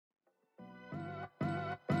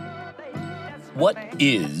What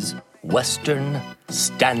is Western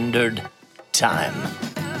Standard Time?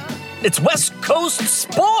 It's West Coast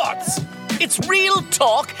sports. It's real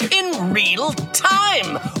talk in real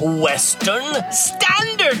time. Western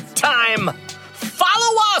Standard Time.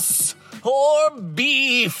 Follow us or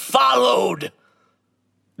be followed.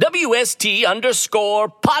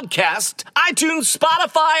 WST_podcast, iTunes,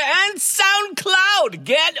 Spotify, and SoundCloud.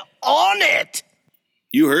 Get on it.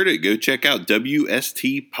 You heard it. Go check out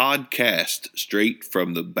WST Podcast, straight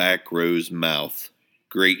from the back row's mouth.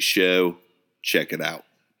 Great show. Check it out.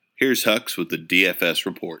 Here's Hucks with the DFS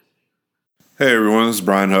report. Hey everyone, this is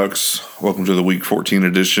Brian Hucks. Welcome to the Week 14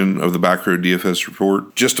 edition of the Back Row DFS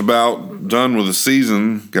Report. Just about done with the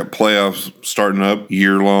season. Got playoffs starting up,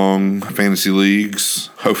 year-long fantasy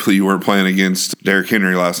leagues. Hopefully you weren't playing against Derrick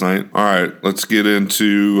Henry last night. All right, let's get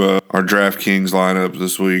into our DraftKings lineup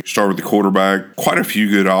this week. Start with the quarterback. Quite a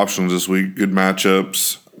few good options this week, good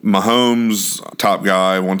matchups. Mahomes, top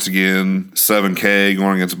guy, once again, 7K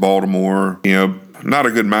going against Baltimore. Not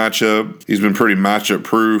a good matchup. He's been pretty matchup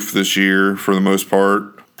proof this year for the most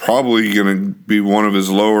part. Probably going to be one of his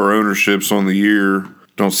lower ownerships on the year.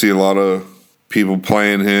 Don't see a lot of people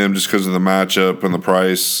playing him just because of the matchup and the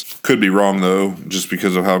price. Could be wrong though, just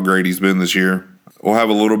because of how great he's been this year. We'll have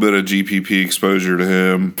a little bit of GPP exposure to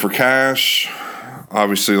him. For cash,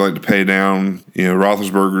 obviously like to pay down.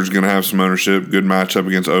 Roethlisberger's going to have some ownership. Good matchup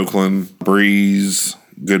against Oakland. Breeze,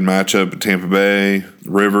 good matchup at Tampa Bay.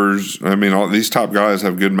 Rivers. All these top guys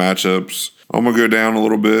have good matchups. I'm going to go down a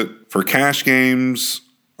little bit. For cash games,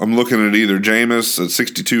 I'm looking at either Jameis at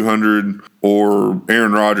 6,200 or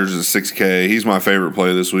Aaron Rodgers at 6K. He's my favorite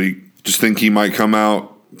play this week. Just think he might come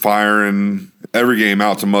out firing every game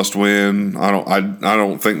out to must win. I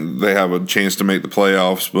don't think they have a chance to make the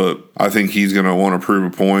playoffs, but I think he's going to want to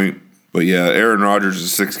prove a point. But yeah, Aaron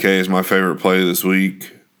Rodgers at 6K is my favorite play this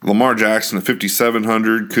week. Lamar Jackson at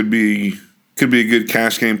 5,700 could be a good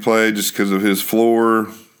cash game play just because of his floor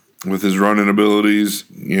with his running abilities.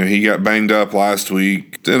 He got banged up last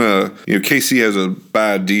week. KC has a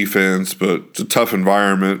bad defense, but it's a tough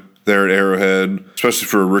environment there at Arrowhead, especially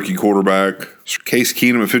for a rookie quarterback. Case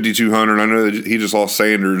Keenum at 5,200. I know that he just lost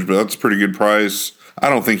Sanders, but that's a pretty good price. I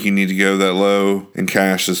don't think you need to go that low in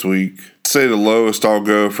cash this week. I'd say the lowest I'll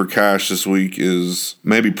go for cash this week is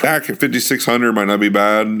maybe Pack at 5,600. Might not be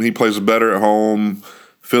bad. He plays better at home.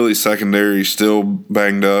 Philly's secondary still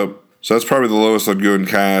banged up, so that's probably the lowest I'd go in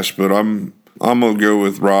cash. But I'm gonna go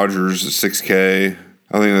with Rodgers at 6K.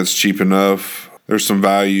 I think that's cheap enough. There's some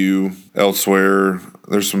value elsewhere.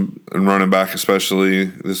 There's some in running back, especially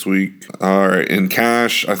this week. All right, in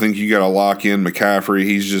cash, I think you got to lock in McCaffrey.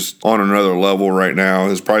 He's just on another level right now.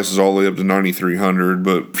 His price is all the way up to 9,300.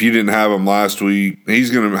 But if you didn't have him last week,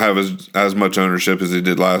 he's going to have as much ownership as he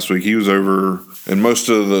did last week. He was over, in most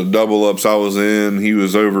of the double ups I was in, he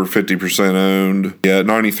was over 50% owned. Yeah, at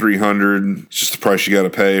 9,300, it's just the price you got to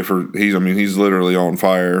pay for. He's literally on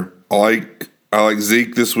fire. I like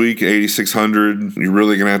Zeke this week at 8,600. You're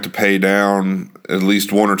really going to have to pay down at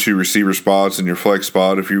least one or two receiver spots in your flex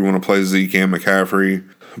spot if you want to play Zeke and McCaffrey.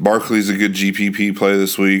 Barkley's a good GPP play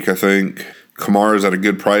this week, I think. Kamara's at a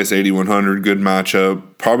good price, 8,100, good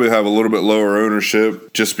matchup. Probably have a little bit lower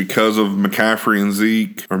ownership just because of McCaffrey and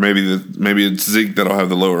Zeke, or maybe it's Zeke that'll have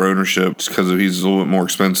the lower ownership just because he's a little bit more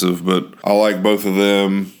expensive. But I like both of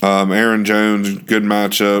them. Aaron Jones, good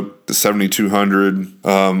matchup, 7,200.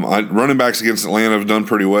 Running backs against Atlanta have done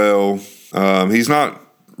pretty well. He's not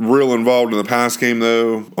real involved in the pass game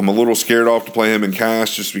though. I'm a little scared off to play him in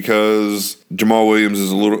cash just because Jamal Williams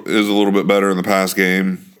is a little bit better in the pass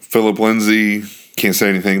game. Phillip Lindsay, can't say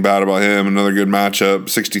anything bad about him. Another good matchup,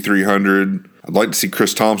 6,300. I'd like to see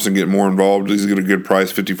Chris Thompson get more involved. He's got a good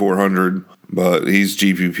price, 5,400, but he's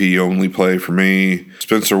GPP only play for me.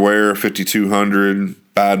 Spencer Ware, 5,200.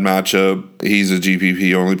 Bad matchup. He's a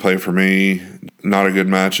GPP only play for me. Not a good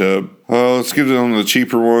matchup. Let's get on the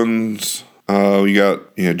cheaper ones. We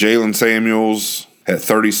got Jalen Samuels at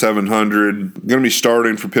 3,700. Going to be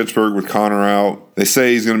starting for Pittsburgh with Connor out. They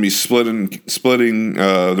say he's going to be splitting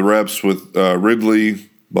the reps with Ridley,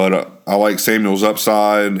 but I like Samuel's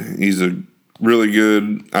upside. He's a really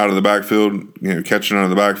good out of the backfield, catching out of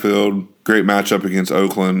the backfield. Great matchup against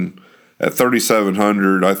Oakland. At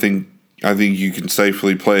 3,700, I think you can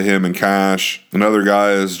safely play him in cash. Another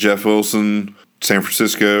guy is Jeff Wilson, San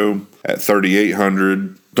Francisco, at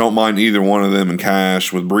 3,800. Don't mind either one of them in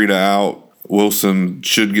cash. With Breida out, Wilson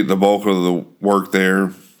should get the bulk of the work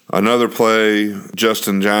there. Another play,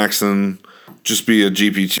 Justin Jackson, just be a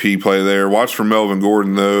GPP play there. Watch for Melvin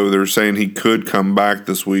Gordon, though. They're saying he could come back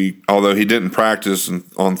this week, although he didn't practice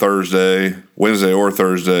on Wednesday or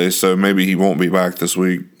Thursday, so maybe he won't be back this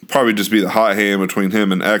week. probably just be the hot hand between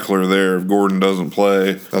him and Eckler there if Gordon doesn't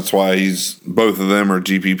play. That's why both of them are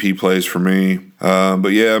GPP plays for me. But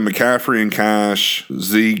yeah, McCaffrey and cash.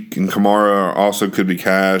 Zeke and Kamara also could be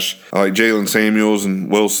cash. I like Jalen Samuels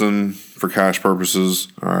and Wilson for cash purposes.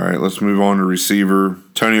 All right, let's move on to receiver.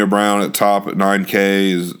 Antonio Brown at top at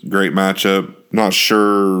 9K is a great matchup. Not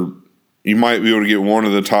sure. You might be able to get one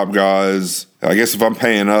of the top guys. I guess if I'm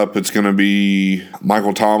paying up, it's going to be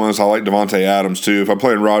Michael Thomas. I like Devontae Adams too. If I'm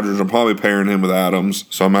playing Rodgers, I'm probably pairing him with Adams.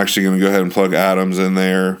 So I'm actually going to go ahead and plug Adams in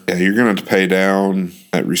there. Yeah, you're going to have to pay down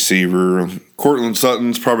at receiver. Cortland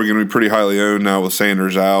Sutton's probably going to be pretty highly owned now with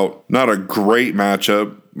Sanders out. Not a great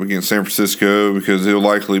matchup against San Francisco because he'll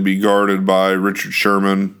likely be guarded by Richard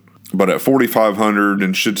Sherman. But at 4,500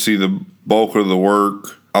 and should see the bulk of the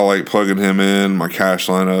work, I like plugging him in my cash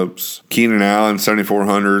lineups. Keenan Allen,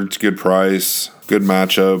 7,400. It's a good price. Good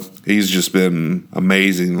matchup. He's just been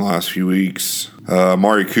amazing the last few weeks.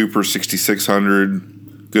 Amari Cooper,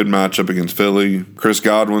 6,600. Good matchup against Philly. Chris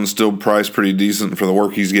Godwin still priced pretty decent for the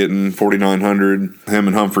work he's getting, 4,900. Him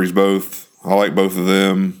and Humphreys both. I like both of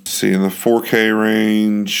them. See, in the 4K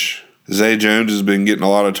range, Zay Jones has been getting a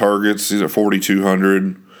lot of targets. He's at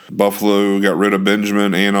 4,200. Buffalo got rid of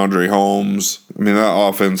Benjamin and Andre Holmes. I mean, that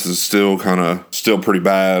offense is still pretty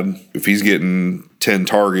bad. If he's getting 10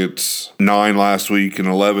 targets, 9 last week and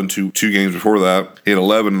 11 two games before that. He had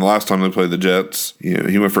 11 the last time they played the Jets.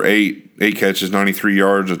 He went for 8 catches, 93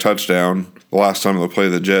 yards, a touchdown the last time they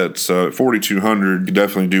played the Jets. So at 4,200, you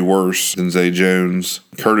definitely do worse than Zay Jones.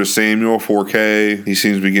 Curtis Samuel, 4K. He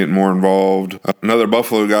seems to be getting more involved. Another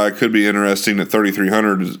Buffalo guy could be interesting at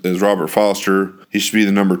 3,300 is Robert Foster. He should be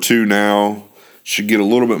the number 2 now. Should get a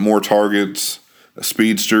little bit more targets. A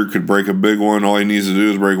speedster could break a big one. All he needs to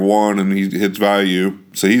do is break one, and he hits value.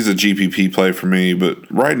 So he's a GPP play for me.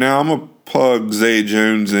 But right now, I'm going to plug Zay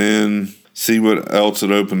Jones in, see what else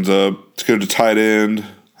it opens up. Let's go to tight end.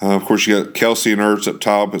 Of course, you got Kelsey and Ertz up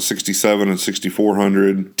top at 6,700 and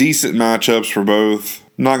 6,400. Decent matchups for both.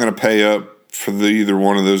 I'm not going to pay up for either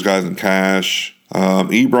one of those guys in cash.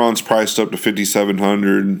 Ebron's priced up to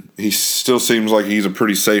 5,700. He still seems like he's a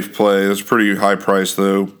pretty safe play. That's a pretty high price,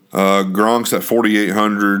 though. Gronk's at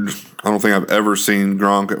 4,800. I don't think I've ever seen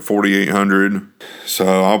Gronk at 4,800. So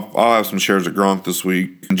I'll have some shares of Gronk this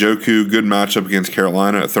week. Njoku, good matchup against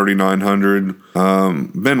Carolina at 3,900.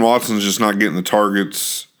 Ben Watson's just not getting the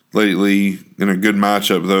targets lately in a good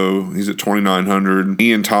matchup, though. He's at 2,900.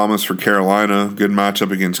 Ian Thomas for Carolina, good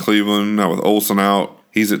matchup against Cleveland. Now with Olsen out,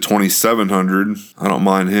 he's at 2,700. I don't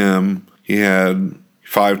mind him. He had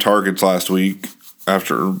 5 targets last week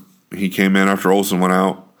after he came in, after Olsen went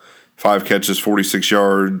out. 5 catches, 46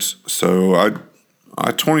 yards. So I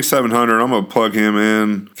 2,700, I'm going to plug him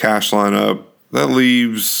in, cash lineup. That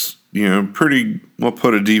leaves, we'll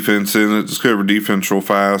put a defense in it. Let's go over defense real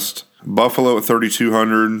fast. Buffalo at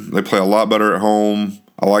 3,200. They play a lot better at home.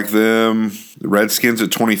 I like them. The Redskins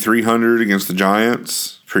at 2,300 against the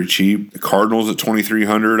Giants. Pretty cheap. The Cardinals at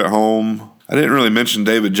 2,300 at home. I didn't really mention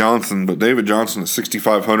David Johnson, but David Johnson at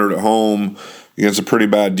 6,500 at home against a pretty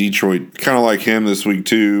bad Detroit. Kind of like him this week,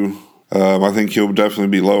 too. I think he'll definitely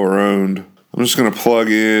be lower owned. I'm just going to plug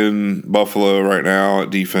in Buffalo right now at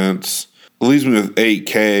defense. It leaves me with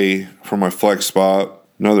 8K for my flex spot.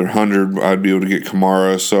 Another 100, I'd be able to get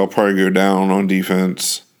Kamara, so I'll probably go down on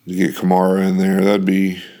defense to get Kamara in there. That'd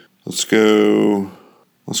be, let's go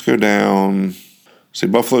down. See,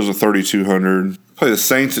 Buffalo's at 3,200. Play the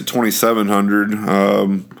Saints at 2,700.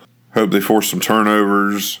 Hope they force some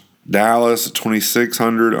turnovers. Dallas at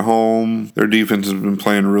 2,600 at home. Their defense has been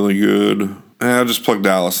playing really good. I'll just plug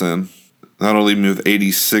Dallas in. That'll leave me with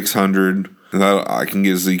 8,600, and I can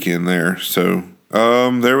get Zeke in there. So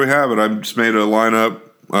there we have it. I just made a lineup.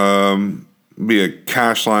 Be a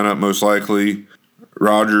cash lineup most likely.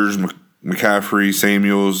 Rodgers, McCaffrey,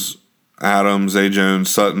 Samuels, Adams, Zay Jones,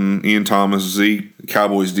 Sutton, Ian Thomas, Zeke.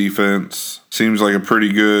 Cowboys defense. Seems like a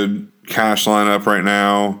pretty good cash lineup right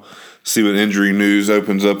now. See what injury news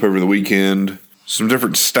opens up over the weekend. Some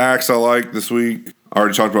different stacks I like this week. I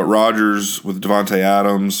already talked about Rodgers with Devontae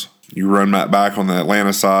Adams. You run that back on the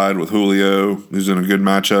Atlanta side with Julio, who's in a good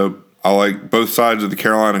matchup. I like both sides of the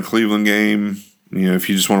Carolina and Cleveland game. If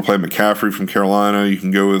you just want to play McCaffrey from Carolina, you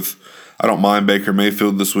can go with, I don't mind Baker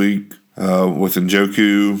Mayfield this week, with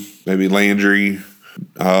Njoku, maybe Landry,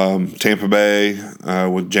 Tampa Bay,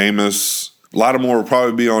 with Jameis. Lattimore will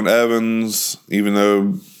probably be on Evans, even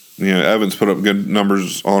though, Evans put up good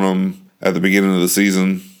numbers on him at the beginning of the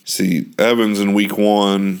season. See, Evans in week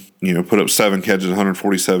 1, put up 7 catches,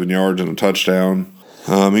 147 yards, and a touchdown.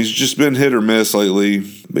 He's just been hit or miss lately.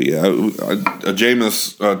 But yeah, a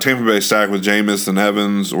Tampa Bay stack with Jameis and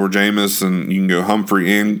Evans, or Jameis and you can go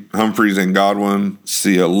Humphreys and Godwin.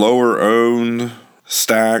 See a lower owned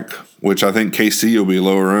stack, which I think KC will be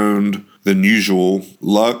lower owned than usual.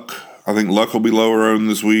 I think Luck will be lower owned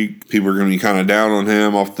this week. People are going to be kind of down on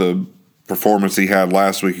him off the performance he had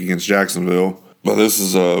last week against Jacksonville. But this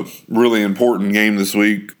is a really important game this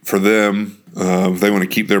week for them. If they want to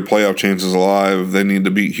keep their playoff chances alive, they need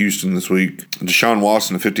to beat Houston this week. Deshaun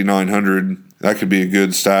Watson at 5,900. That could be a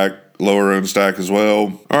good stack, lower owned stack as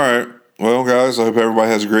well. All right. Well, guys, I hope everybody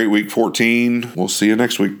has a great week 14. We'll see you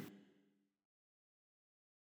next week.